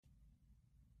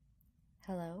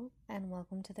Hello, and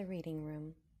welcome to the Reading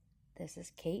Room. This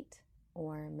is Kate,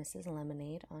 or Mrs.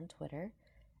 Lemonade on Twitter,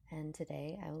 and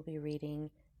today I will be reading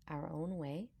Our Own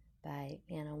Way by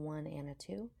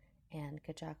annaoneannatwo and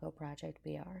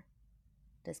KacchakoProjectBR.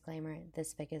 Disclaimer,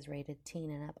 this fic is rated teen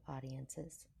and up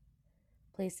audiences.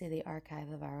 Please see the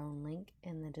archive of Our Own link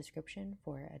in the description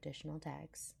for additional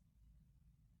tags.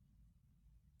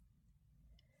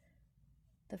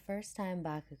 The first time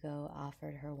Kacchako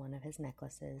offered her one of his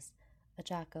necklaces,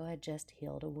 Kacchako had just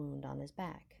healed a wound on his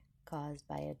back, caused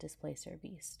by a displacer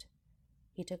beast.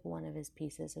 He took one of his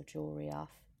pieces of jewelry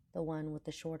off, the one with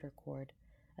the shorter cord,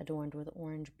 adorned with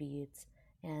orange beads,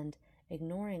 and,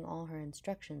 ignoring all her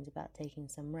instructions about taking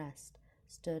some rest,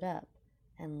 stood up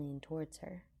and leaned towards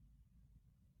her.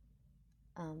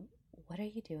 What are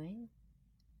you doing?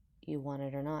 You want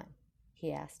it or not?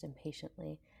 He asked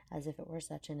impatiently, as if it were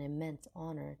such an immense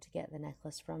honor to get the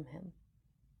necklace from him.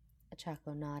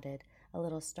 Kacchako nodded, a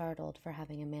little startled for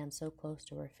having a man so close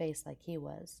to her face like he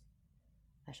was.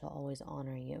 I shall always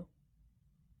honor you.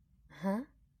 Huh?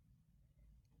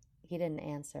 He didn't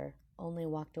answer, only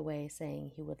walked away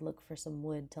saying he would look for some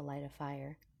wood to light a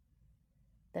fire.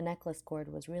 The necklace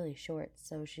cord was really short,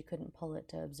 so she couldn't pull it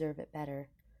to observe it better,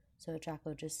 so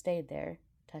Kacchako just stayed there,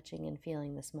 touching and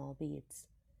feeling the small beads.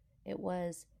 It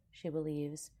was, she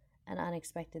believes, an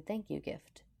unexpected thank you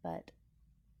gift, but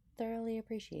thoroughly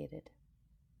appreciated.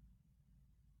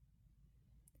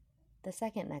 The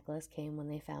second necklace came when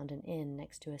they found an inn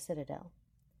next to a citadel.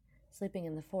 Sleeping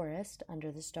in the forest,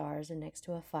 under the stars and next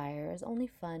to a fire is only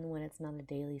fun when it's not a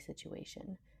daily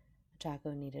situation.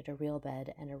 Kacchako needed a real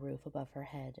bed and a roof above her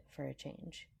head for a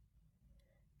change.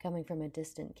 Coming from a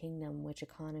distant kingdom which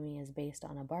economy is based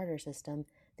on a barter system,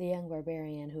 the young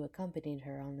barbarian who accompanied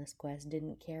her on this quest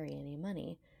didn't carry any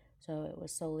money, so it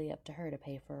was solely up to her to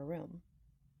pay for a room.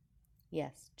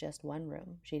 Yes, just one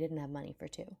room. She didn't have money for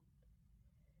two.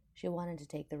 She wanted to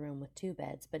take the room with two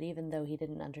beds, but even though he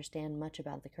didn't understand much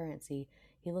about the currency,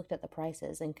 he looked at the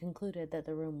prices and concluded that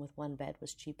the room with one bed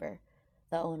was cheaper.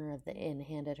 The owner of the inn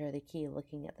handed her the key,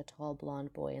 looking at the tall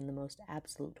blonde boy in the most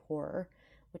absolute horror,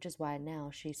 which is why now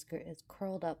she is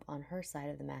curled up on her side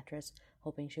of the mattress,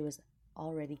 hoping she was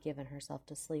already given herself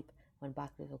to sleep when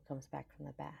Kacchako comes back from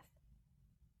the bath.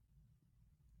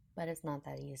 But it's not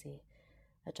that easy.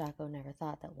 Kacchako never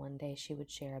thought that one day she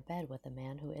would share a bed with a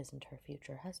man who isn't her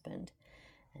future husband.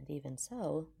 And even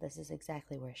so, this is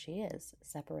exactly where she is,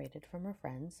 separated from her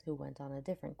friends who went on a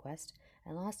different quest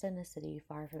and lost in a city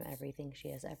far from everything she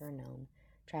has ever known,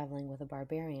 traveling with a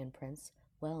barbarian prince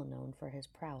well known for his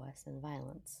prowess and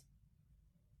violence.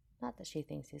 Not that she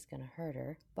thinks he's going to hurt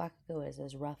her. Kacchako is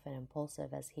as rough and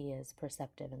impulsive as he is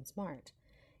perceptive and smart.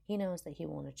 He knows that he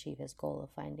won't achieve his goal of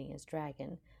finding his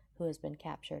dragon, who has been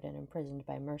captured and imprisoned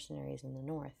by mercenaries in the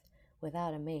north,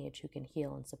 without a mage who can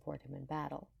heal and support him in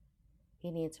battle. He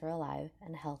needs her alive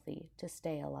and healthy to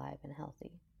stay alive and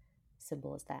healthy.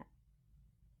 Simple as that.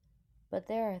 But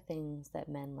there are things that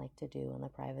men like to do in the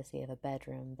privacy of a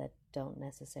bedroom that don't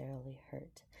necessarily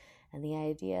hurt, and the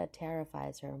idea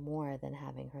terrifies her more than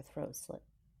having her throat slit.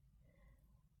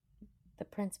 The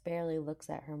prince barely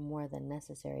looks at her more than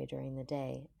necessary during the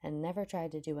day, and never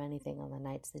tried to do anything on the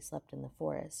nights they slept in the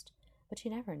forest, but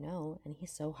you never know, and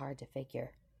he's so hard to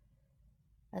figure.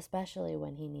 Especially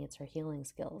when he needs her healing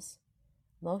skills.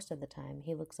 Most of the time,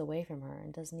 he looks away from her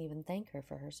and doesn't even thank her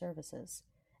for her services,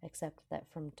 except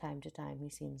that from time to time he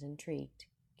seems intrigued,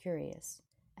 curious,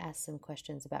 asks some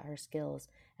questions about her skills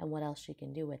and what else she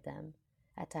can do with them.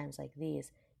 At times like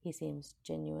these, he seems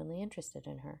genuinely interested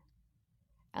in her.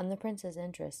 And the prince's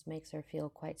interest makes her feel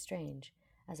quite strange,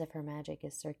 as if her magic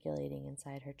is circulating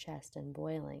inside her chest and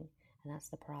boiling, and that's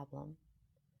the problem.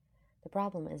 The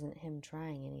problem isn't him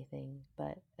trying anything,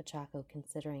 but Kacchako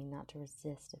considering not to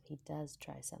resist if he does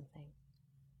try something.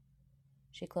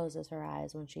 She closes her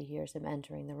eyes when she hears him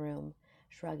entering the room,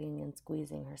 shrugging and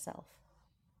squeezing herself.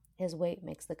 His weight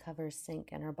makes the covers sink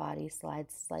and her body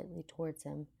slides slightly towards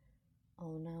him.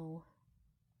 Oh no.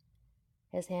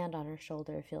 His hand on her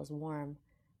shoulder feels warm.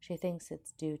 She thinks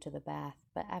it's due to the bath,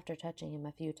 but after touching him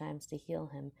a few times to heal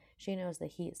him, she knows the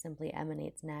heat simply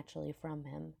emanates naturally from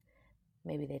him.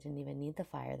 Maybe they didn't even need the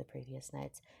fire the previous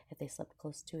nights. If they slept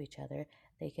close to each other,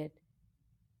 they could...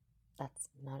 That's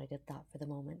not a good thought for the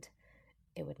moment.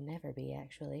 It would never be,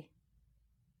 actually.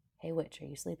 Hey, witch, are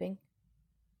you sleeping?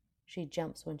 She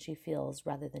jumps when she feels,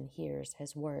 rather than hears,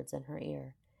 his words in her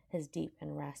ear, his deep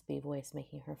and raspy voice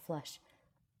making her flush.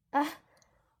 Ah!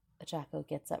 Kacchako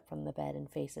gets up from the bed and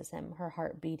faces him, her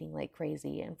heart beating like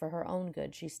crazy, and for her own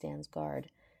good she stands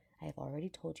guard. I have already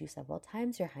told you several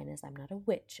times, Your Highness, I'm not a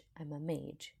witch, I'm a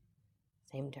mage.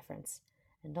 Same difference.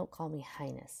 And don't call me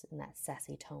Highness in that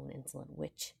sassy tone, insolent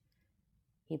witch.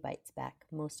 He bites back.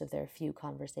 Most of their few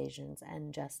conversations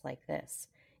end just like this.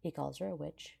 He calls her a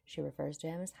witch. She refers to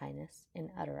him as Highness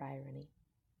in utter irony.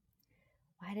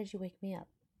 Why did you wake me up?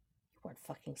 You weren't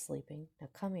fucking sleeping. Now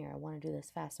come here. I want to do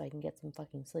this fast so I can get some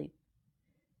fucking sleep.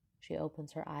 She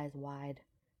opens her eyes wide.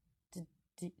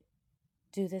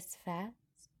 Do this fast?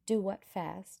 Do what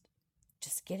fast?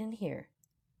 Just get in here.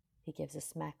 He gives a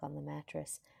smack on the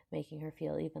mattress, making her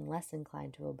feel even less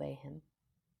inclined to obey him.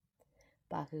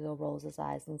 Bakugo rolls his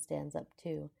eyes and stands up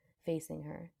too, facing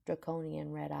her.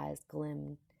 Draconian red eyes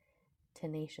gleam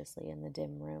tenaciously in the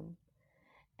dim room.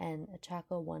 And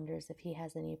Kacchako wonders if he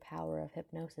has any power of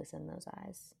hypnosis in those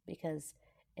eyes, because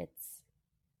it's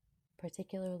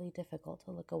particularly difficult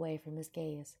to look away from his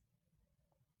gaze.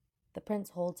 The prince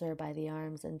holds her by the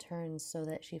arms and turns so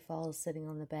that she falls sitting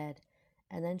on the bed,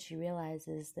 and then she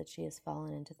realizes that she has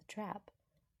fallen into the trap.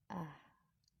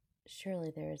 Surely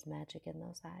there is magic in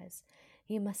those eyes.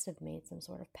 He must have made some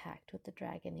sort of pact with the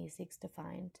dragon he seeks to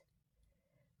find.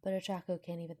 But Kacchako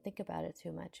can't even think about it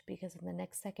too much, because in the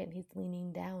next second he's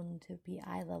leaning down to be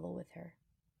eye level with her.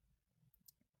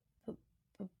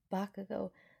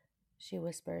 Bakugo, she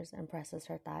whispers and presses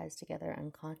her thighs together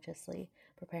unconsciously,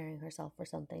 preparing herself for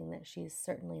something that she's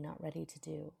certainly not ready to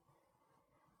do.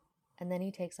 And then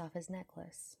he takes off his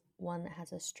necklace, one that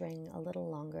has a string a little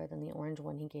longer than the orange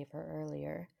one he gave her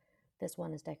earlier. This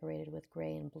one is decorated with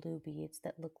gray and blue beads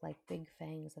that look like big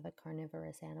fangs of a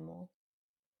carnivorous animal.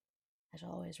 I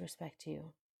shall always respect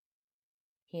you,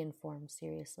 he informs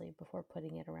seriously before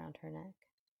putting it around her neck.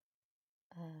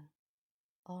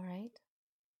 All right?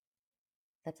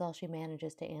 That's all she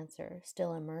manages to answer,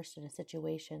 still immersed in a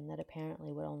situation that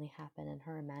apparently would only happen in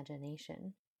her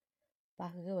imagination.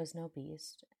 Bakugo is no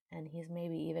beast, and he's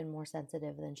maybe even more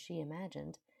sensitive than she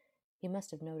imagined. He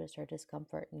must have noticed her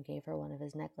discomfort and gave her one of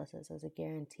his necklaces as a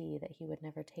guarantee that he would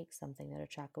never take something that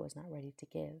Kacchako was not ready to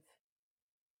give.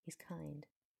 He's kind.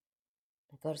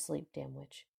 Now go to sleep, damn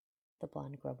witch, the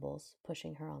blonde grumbles,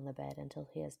 pushing her on the bed until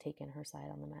he has taken her side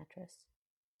on the mattress.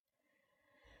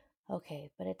 Okay,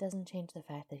 but it doesn't change the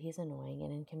fact that he's annoying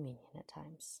and inconvenient at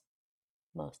times.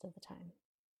 Most of the time.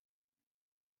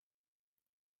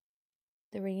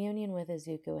 The reunion with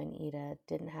Izuku and Ida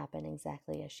didn't happen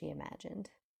exactly as she imagined.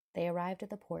 They arrived at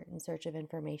the port in search of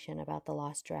information about the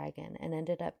lost dragon and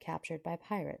ended up captured by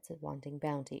pirates wanting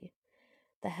bounty.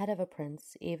 The head of a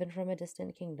prince, even from a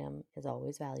distant kingdom, is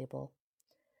always valuable.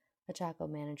 Kacchako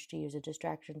managed to use a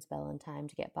distraction spell in time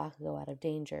to get Bakugo out of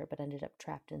danger, but ended up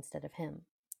trapped instead of him.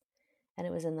 And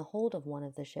it was in the hold of one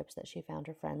of the ships that she found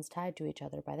her friends tied to each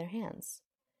other by their hands.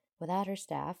 Without her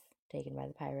staff, taken by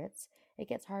the pirates, it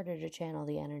gets harder to channel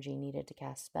the energy needed to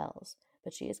cast spells,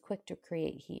 but she is quick to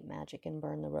create heat magic and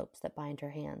burn the ropes that bind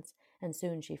her hands, and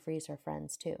soon she frees her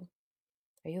friends too.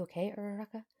 Are you okay,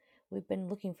 Uraraka? We've been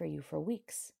looking for you for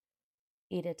weeks.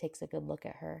 Ida takes a good look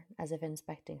at her, as if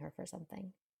inspecting her for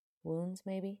something. Wounds,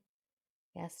 maybe?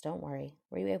 Yes, don't worry.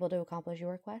 Were you able to accomplish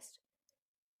your quest?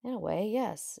 In a way,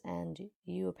 yes, and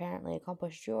you apparently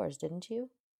accomplished yours, didn't you?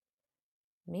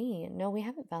 Me? No, we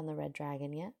haven't found the red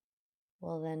dragon yet.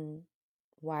 Well then,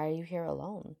 why are you here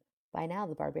alone? By now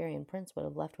the barbarian prince would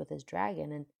have left with his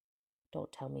dragon, and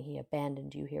don't tell me he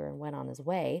abandoned you here and went on his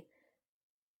way.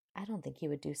 I don't think he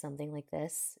would do something like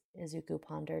this, Izuku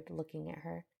pondered, looking at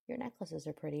her. Your necklaces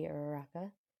are pretty,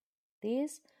 Uraraka.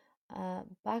 These?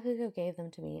 Bakugo gave them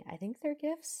to me. I think they're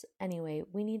gifts. Anyway,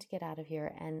 we need to get out of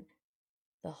here, and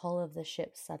the hull of the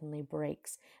ship suddenly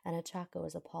breaks, and Kacchako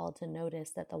is appalled to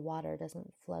notice that the water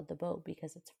doesn't flood the boat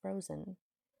because it's frozen.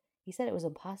 He said it was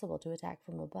impossible to attack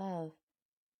from above,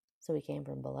 so he came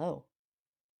from below.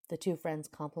 The two friends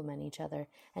compliment each other,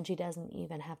 and she doesn't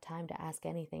even have time to ask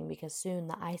anything because soon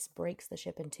the ice breaks the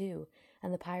ship in two,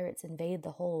 and the pirates invade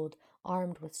the hold,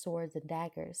 armed with swords and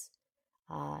daggers.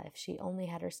 If she only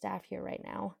had her staff here right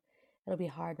now. It'll be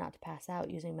hard not to pass out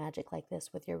using magic like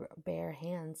this with your bare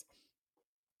hands.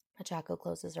 Kacchako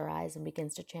closes her eyes and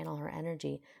begins to channel her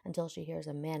energy until she hears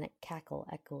a manic cackle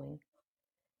echoing.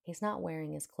 He's not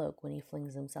wearing his cloak when he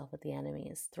flings himself at the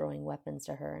enemies, throwing weapons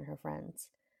to her and her friends.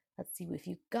 Let's see what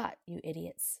you've got, you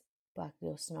idiots,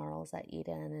 Bakugo snarls at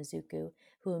Ida and Izuku,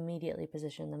 who immediately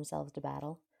position themselves to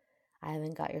battle. I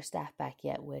haven't got your staff back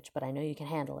yet, witch, but I know you can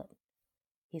handle it.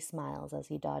 He smiles as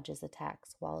he dodges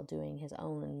attacks while doing his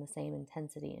own in the same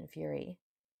intensity and fury.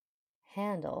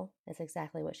 Handle is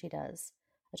exactly what she does.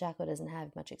 Kacchako doesn't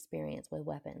have much experience with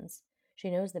weapons.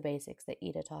 She knows the basics that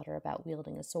Ida taught her about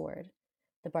wielding a sword.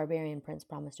 The barbarian prince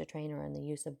promised to train her in the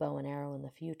use of bow and arrow in the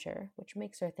future, which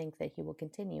makes her think that he will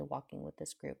continue walking with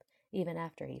this group even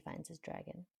after he finds his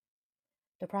dragon.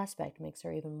 The prospect makes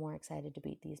her even more excited to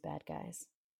beat these bad guys.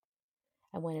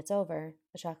 And when it's over,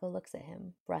 Kacchako looks at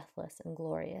him, breathless and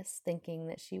glorious, thinking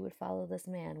that she would follow this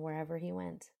man wherever he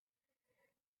went.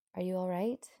 "Are you all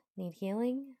right? Need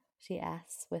healing?" she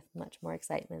asks with much more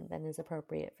excitement than is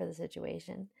appropriate for the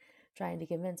situation, trying to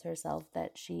convince herself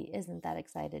that she isn't that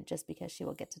excited just because she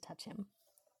will get to touch him.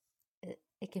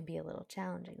 It can be a little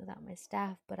challenging without my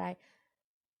staff, but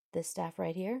this staff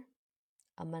right here?"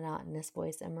 A monotonous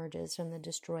voice emerges from the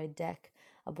destroyed deck.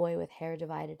 A boy with hair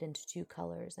divided into two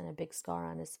colors and a big scar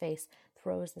on his face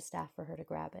throws the staff for her to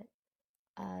grab it.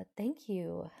 Thank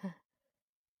you."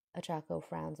 Kacchako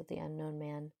frowns at the unknown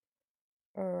man.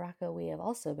 "Uraraka, we have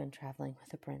also been traveling with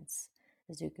the prince,"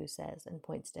 Izuku says and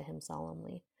points to him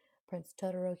solemnly. "Prince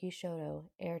Todoroki Shoto,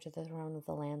 heir to the throne of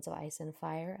the lands of ice and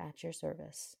fire, at your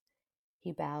service."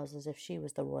 He bows as if she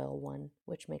was the royal one,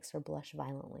 which makes her blush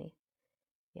violently.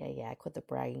 Yeah, quit the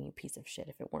bragging, you piece of shit.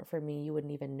 If it weren't for me, you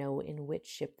wouldn't even know in which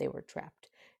ship they were trapped.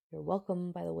 You're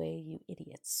welcome, by the way, you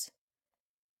idiots."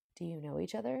 "Do you know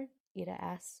each other?" Ida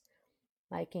asks.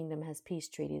 "My kingdom has peace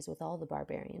treaties with all the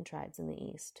barbarian tribes in the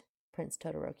east," Prince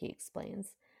Todoroki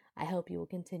explains. "I hope you will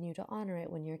continue to honor it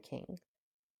when you're king."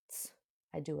 "Tsk,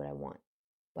 I do what I want,"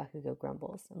 Bakugo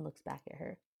grumbles and looks back at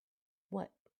her.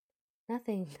 "What?"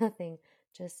 Nothing.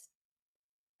 Just,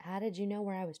 how did you know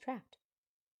where I was trapped?"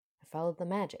 "I followed the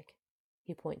magic."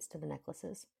 He points to the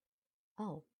necklaces.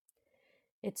 "Oh.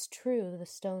 It's true the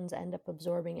stones end up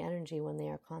absorbing energy when they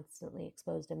are constantly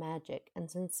exposed to magic, and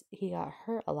since he got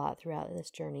hurt a lot throughout this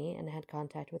journey and had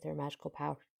contact with her magical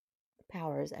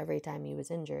powers every time he was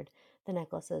injured, the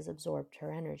necklaces absorbed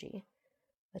her energy.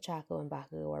 Kacchako and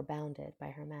Bakugo are bounded by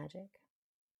her magic."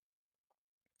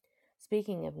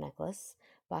 Speaking of necklace,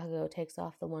 Bakugo takes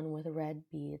off the one with red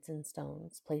beads and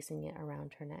stones, placing it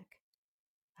around her neck.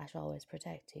 "I shall always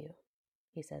protect you,"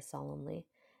 he says solemnly,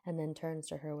 and then turns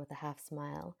to her with a half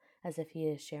smile, as if he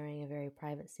is sharing a very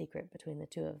private secret between the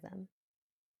two of them.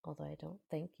 "Although I don't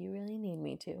think you really need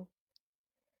me to."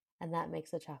 And that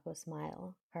makes Kacchako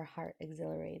smile, her heart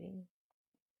exhilarating.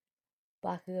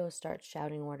 Bakugo starts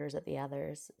shouting orders at the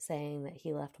others, saying that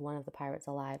he left one of the pirates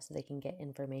alive so they can get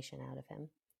information out of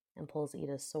him, and pulls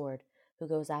Ida's sword, who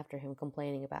goes after him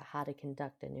complaining about how to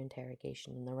conduct an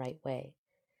interrogation in the right way.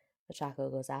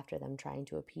 Kacchako goes after them, trying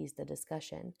to appease the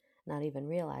discussion, not even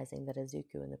realizing that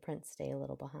Izuku and the prince stay a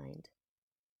little behind.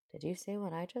 "Did you see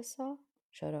what I just saw?"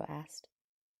 Shoto asked.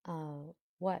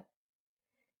 What?"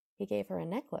 "He gave her a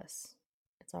necklace.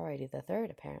 It's already the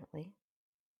third, apparently."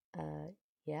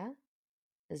 Yeah?"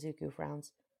 Izuku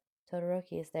frowns.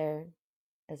 "Todoroki, is there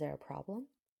a problem?"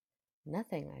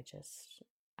 "Nothing,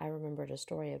 I remembered a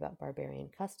story about barbarian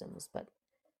customs, but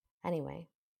anyway,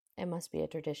 it must be a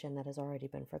tradition that has already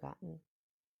been forgotten."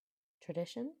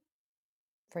 "Tradition?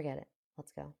 Forget it.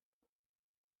 Let's go."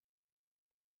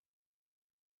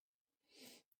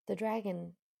 The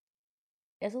dragon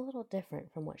is a little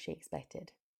different from what she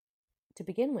expected. To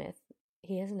begin with,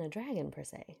 he isn't a dragon per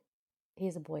se.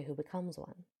 He's a boy who becomes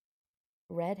one.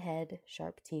 Red head,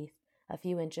 sharp teeth, a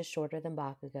few inches shorter than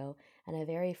Bakugo, and a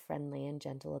very friendly and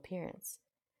gentle appearance.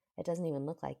 It doesn't even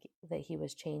look like that he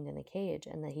was chained in a cage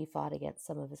and that he fought against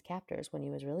some of his captors when he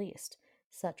was released.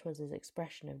 Such was his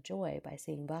expression of joy by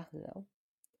seeing Bakugo.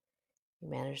 "You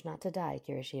managed not to die,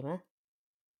 Kirishima."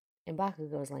 In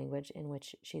Bakugo's language, in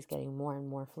which she's getting more and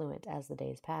more fluent as the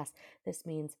days pass, this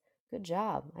means, "Good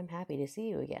job, I'm happy to see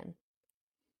you again."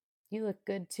 "You look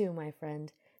good too, my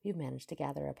friend. You managed to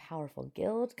gather a powerful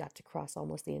guild, got to cross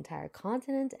almost the entire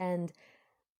continent, and..."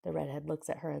 The redhead looks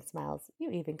at her and smiles. "You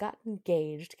even got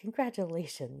engaged.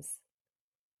 Congratulations."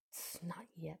 "Not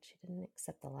yet. She didn't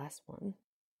accept the last one,"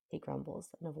 he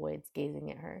grumbles and avoids gazing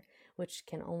at her, which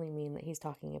can only mean that he's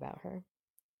talking about her.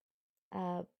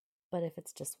 But if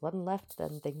it's just one left,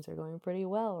 then things are going pretty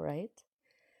well, right?"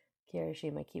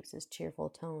 Kirishima keeps his cheerful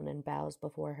tone and bows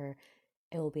before her.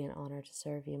 "It will be an honor to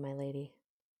serve you, my lady."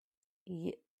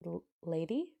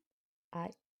 Lady?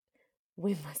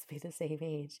 We must be the same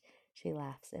age." She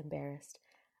laughs, embarrassed.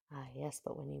 "Ah, yes,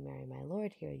 but when you marry my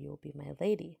lord here, you will be my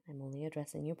lady. I'm only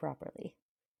addressing you properly."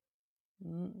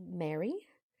 "Mary?"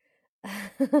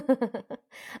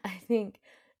 I think,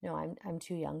 no, I'm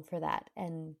too young for that,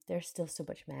 and there's still so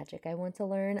much magic I want to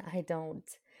learn. I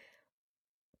don't.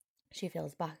 She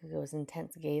feels Bakugo's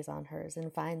intense gaze on hers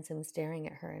and finds him staring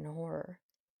at her in horror.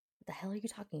 "What the hell are you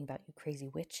talking about, you crazy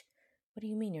witch? What do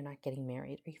you mean you're not getting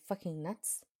married? Are you fucking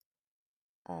nuts?"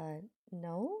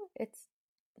 No, it's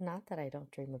not that I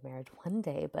don't dream of marriage one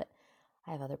day, but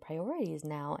I have other priorities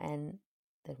now, and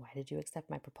then why did you accept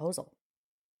my proposal?"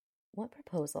 "What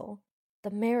proposal?"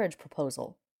 "The marriage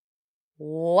proposal."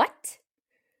 "What?"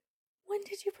 "When When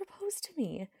did you propose to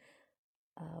me?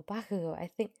 Bakugo, I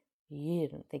think... You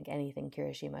didn't think anything,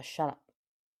 Kirishima. Shut up.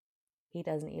 He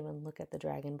doesn't even look at the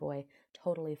dragon boy,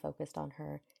 totally focused on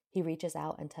her. He reaches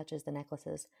out and touches the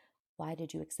necklaces. Why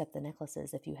did you accept the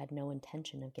necklaces if you had no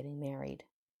intention of getting married?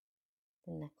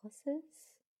 The necklaces?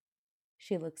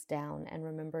 She looks down and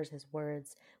remembers his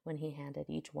words when he handed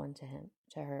each one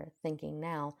to her, thinking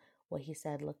now what he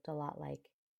said looked a lot like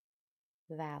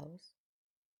vows.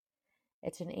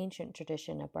 It's an ancient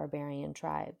tradition of barbarian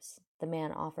tribes. The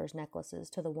man offers necklaces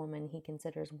to the woman he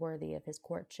considers worthy of his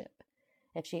courtship.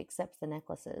 If she accepts the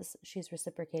necklaces, she's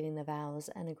reciprocating the vows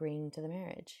and agreeing to the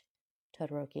marriage.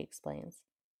 Todoroki explains.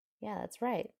 Yeah, that's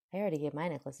right. I already gave my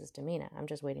necklaces to Mina. I'm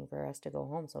just waiting for us to go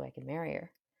home so I can marry her,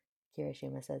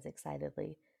 Kirishima says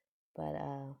excitedly. But,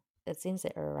 it seems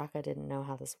that Uraraka didn't know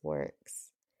how this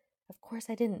works. Of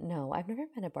course I didn't know. I've never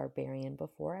been a barbarian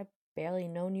before. I've barely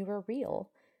known you were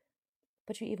real.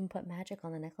 But you even put magic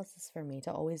on the necklaces for me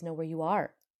to always know where you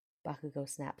are, Bakugo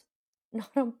snaps.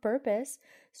 Not on purpose.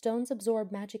 Stones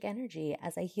absorb magic energy.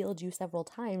 As I healed you several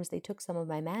times, they took some of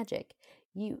my magic.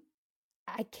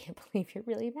 I can't believe you're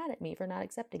really mad at me for not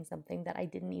accepting something that I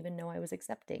didn't even know I was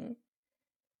accepting.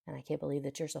 And I can't believe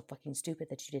that you're so fucking stupid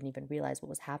that you didn't even realize what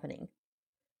was happening.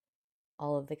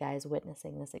 All of the guys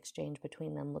witnessing this exchange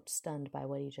between them looked stunned by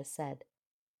what he just said.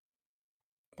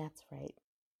 That's right.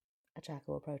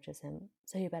 Kacchako approaches him.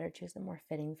 So you better choose a more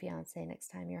fitting fiancé next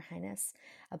time, Your Highness.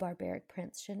 A barbaric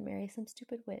prince shouldn't marry some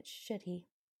stupid witch, should he?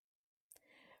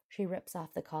 She rips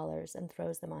off the collars and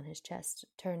throws them on his chest,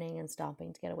 turning and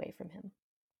stomping to get away from him.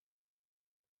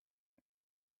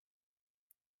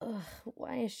 Ugh,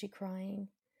 why is she crying?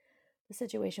 The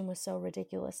situation was so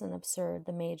ridiculous and absurd.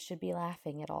 The maid should be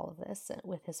laughing at all of this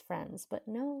with his friends. But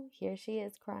no, here she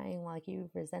is crying while he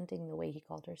resenting the way he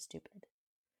called her stupid.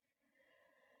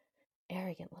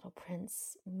 Arrogant little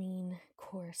prince, mean,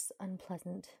 coarse,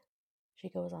 unpleasant. She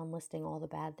goes on listing all the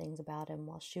bad things about him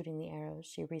while shooting the arrows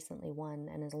she recently won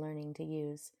and is learning to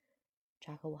use.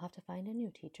 Chako will have to find a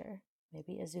new teacher.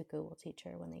 Maybe Izuku will teach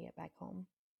her when they get back home.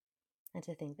 And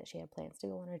to think that she had plans to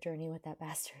go on a journey with that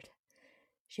bastard.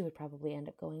 She would probably end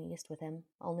up going east with him,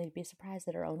 only to be surprised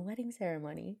at her own wedding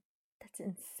ceremony. That's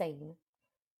insane.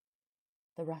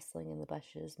 The rustling in the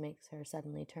bushes makes her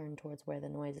suddenly turn towards where the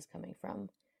noise is coming from.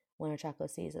 When Chako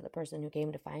sees that the person who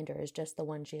came to find her is just the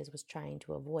one she was trying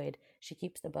to avoid, she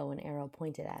keeps the bow and arrow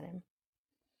pointed at him.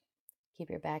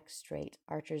 Keep your back straight.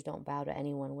 Archers don't bow to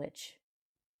anyone, witch.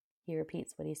 He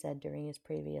repeats what he said during his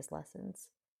previous lessons.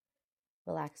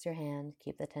 Relax your hand.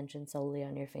 Keep the tension solely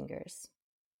on your fingers.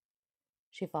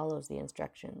 She follows the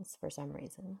instructions for some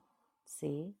reason.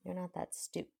 See, you're not that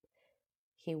stupid.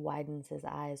 He widens his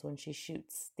eyes when she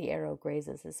shoots. The arrow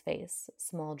grazes his face.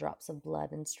 Small drops of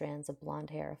blood and strands of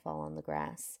blonde hair fall on the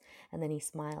grass, and then he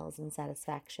smiles in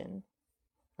satisfaction.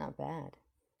 Not bad.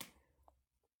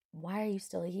 Why are you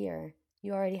still here?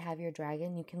 You already have your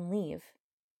dragon. You can leave.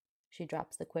 She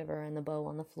drops the quiver and the bow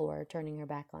on the floor, turning her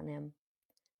back on him.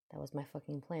 That was my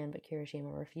fucking plan, but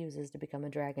Kirishima refuses to become a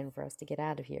dragon for us to get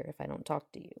out of here if I don't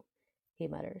talk to you, he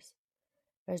mutters.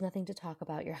 There's nothing to talk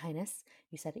about, Your Highness.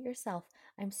 You said it yourself.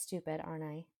 I'm stupid, aren't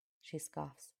I? She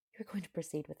scoffs. You're going to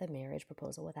proceed with a marriage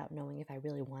proposal without knowing if I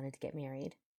really wanted to get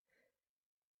married.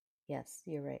 Yes,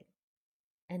 you're right.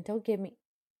 And don't give me...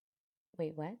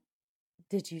 Wait, what?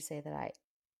 Did you say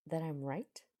that I'm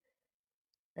right?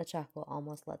 Kacchako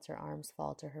almost lets her arms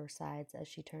fall to her sides as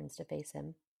she turns to face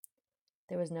him.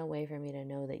 There was no way for me to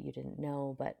know that you didn't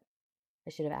know, but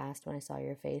I should have asked when I saw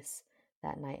your face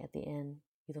that night at the inn.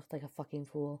 You looked like a fucking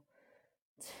fool.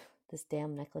 This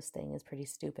damn necklace thing is pretty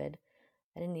stupid.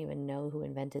 I didn't even know who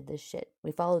invented this shit.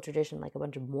 We follow tradition like a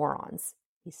bunch of morons,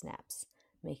 he snaps,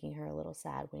 making her a little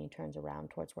sad when he turns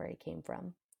around towards where he came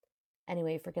from.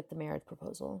 Anyway, forget the marriage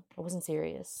proposal. I wasn't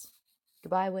serious.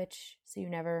 Goodbye, witch. See you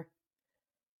never.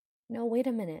 No, wait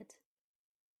a minute.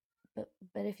 But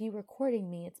if you were courting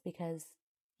me, it's because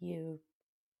you...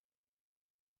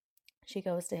 She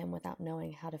goes to him without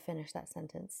knowing how to finish that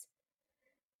sentence.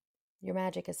 Your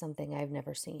magic is something I've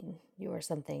never seen. You are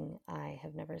something I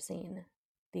have never seen.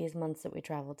 These months that we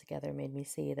traveled together made me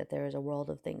see that there is a world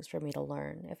of things for me to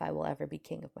learn if I will ever be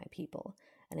king of my people.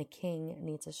 And a king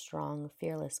needs a strong,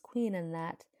 fearless queen, and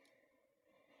that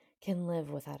can live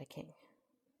without a king.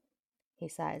 He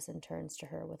sighs and turns to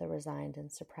her with a resigned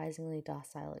and surprisingly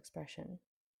docile expression.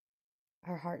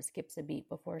 Her heart skips a beat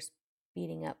before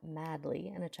speeding up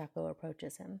madly, and Kacchako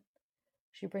approaches him.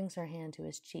 She brings her hand to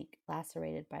his cheek,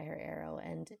 lacerated by her arrow,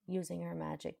 and, using her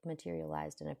magic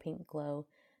materialized in a pink glow,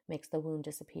 makes the wound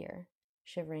disappear,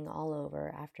 shivering all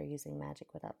over after using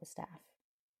magic without the staff.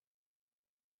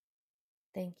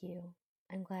 Thank you.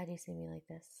 I'm glad you see me like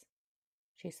this.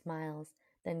 She smiles,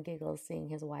 then giggles, seeing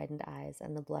his widened eyes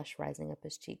and the blush rising up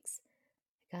his cheeks.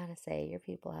 I gotta say, your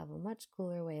people have a much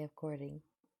cooler way of courting.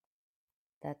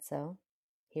 That's so?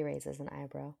 He raises an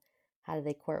eyebrow. How do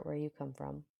they court where you come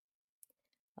from?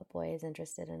 A boy is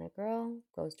interested in a girl,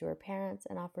 goes to her parents,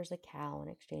 and offers a cow in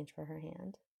exchange for her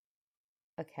hand.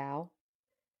 A cow?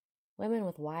 Women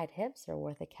with wide hips are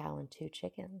worth a cow and 2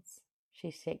 chickens.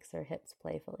 She shakes her hips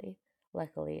playfully.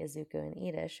 Luckily, Izuku and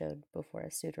Ida showed before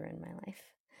a suitor in my life.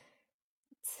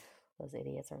 Those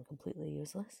idiots aren't completely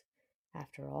useless,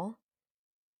 after all.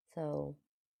 So,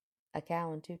 a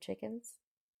cow and 2 chickens?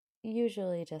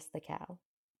 Usually just the cow.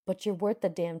 But you're worth the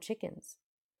damn chickens.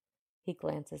 He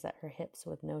glances at her hips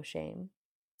with no shame.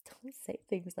 Don't say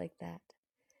things like that.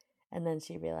 And then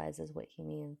she realizes what he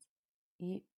means.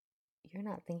 You're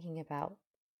not thinking about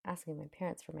asking my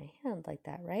parents for my hand like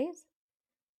that, right?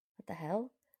 What the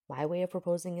hell? My way of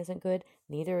proposing isn't good.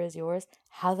 Neither is yours.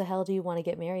 How the hell do you want to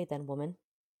get married then, woman?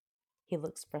 He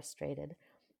looks frustrated.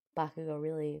 Bakugo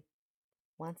really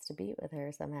wants to be with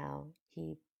her somehow.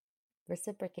 He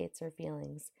reciprocates her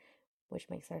feelings, which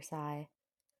makes her sigh.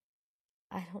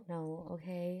 I don't know,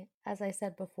 okay? As I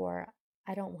said before,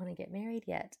 I don't want to get married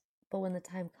yet. But when the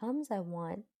time comes, I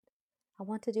want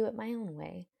to do it my own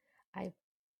way. I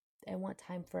want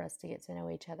time for us to get to know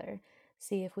each other,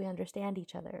 see if we understand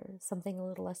each other, something a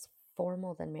little less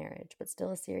formal than marriage, but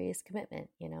still a serious commitment,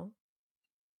 you know?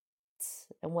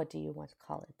 And what do you want to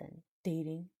call it then?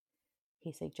 Dating?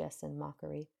 He suggests in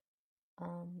mockery.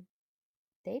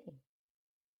 Dating.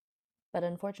 But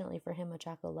unfortunately for him,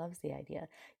 Kachako loves the idea.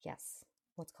 Yes,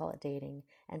 let's call it dating.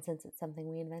 And since it's something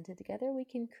we invented together, we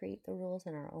can create the rules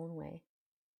in our own way.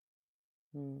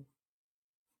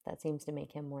 That seems to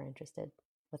make him more interested,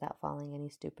 without following any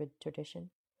stupid tradition.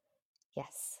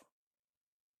 Yes.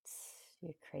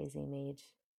 You crazy mage.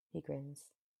 He grins.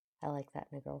 I like that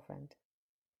in a girlfriend.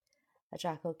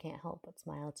 Kachako can't help but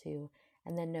smile too,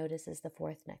 and then notices the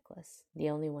 4th necklace, the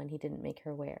only one he didn't make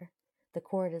her wear. The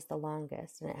cord is the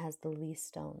longest, and it has the least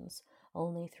stones,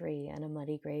 only 3 and a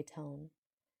muddy gray tone.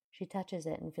 She touches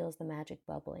it and feels the magic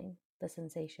bubbling. The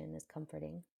sensation is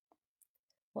comforting.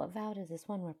 What vow does this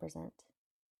one represent?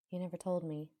 You never told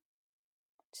me.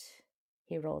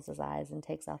 He rolls his eyes and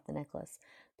takes off the necklace,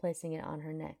 placing it on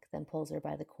her neck, then pulls her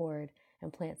by the cord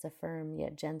and plants a firm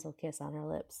yet gentle kiss on her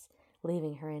lips,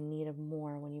 leaving her in need of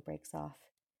more when he breaks off.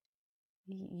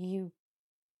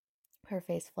 Her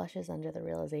face flushes under the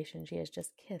realization she has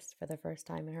just kissed for the first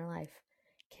time in her life.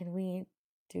 Can we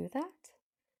do that?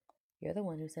 You're the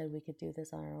one who said we could do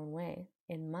this on our own way.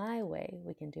 In my way,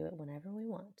 we can do it whenever we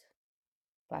want.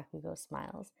 Bakugo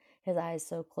smiles, his eyes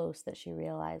so close that she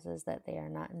realizes that they are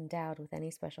not endowed with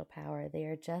any special power. They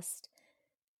are just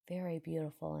very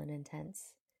beautiful and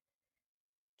intense.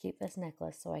 Keep this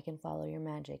necklace so I can follow your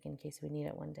magic in case we need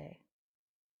it one day.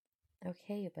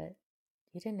 Okay, but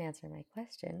you didn't answer my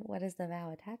question. What is the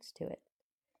vow attached to it?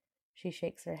 She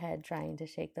shakes her head, trying to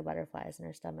shake the butterflies in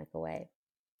her stomach away.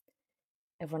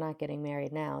 If we're not getting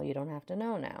married now, you don't have to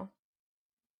know now.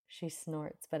 She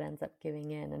snorts, but ends up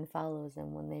giving in and follows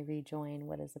him when they rejoin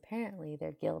what is apparently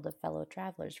their guild of fellow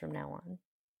travelers from now on.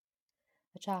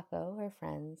 Kachako, her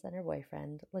friends, and her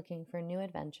boyfriend looking for new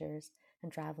adventures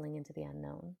and traveling into the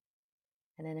unknown.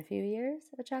 And in a few years,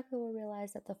 Kachako will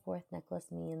realize that the 4th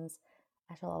necklace means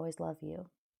I shall always love you.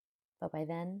 But by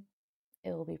then,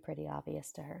 it will be pretty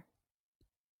obvious to her.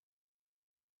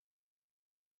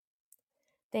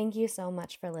 Thank you so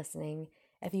much for listening.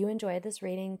 If you enjoyed this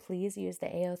reading, please use the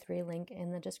AO3 link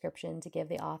in the description to give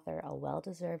the author a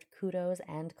well-deserved kudos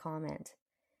and comment.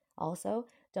 Also,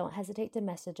 don't hesitate to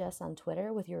message us on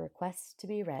Twitter with your requests to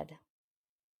be read.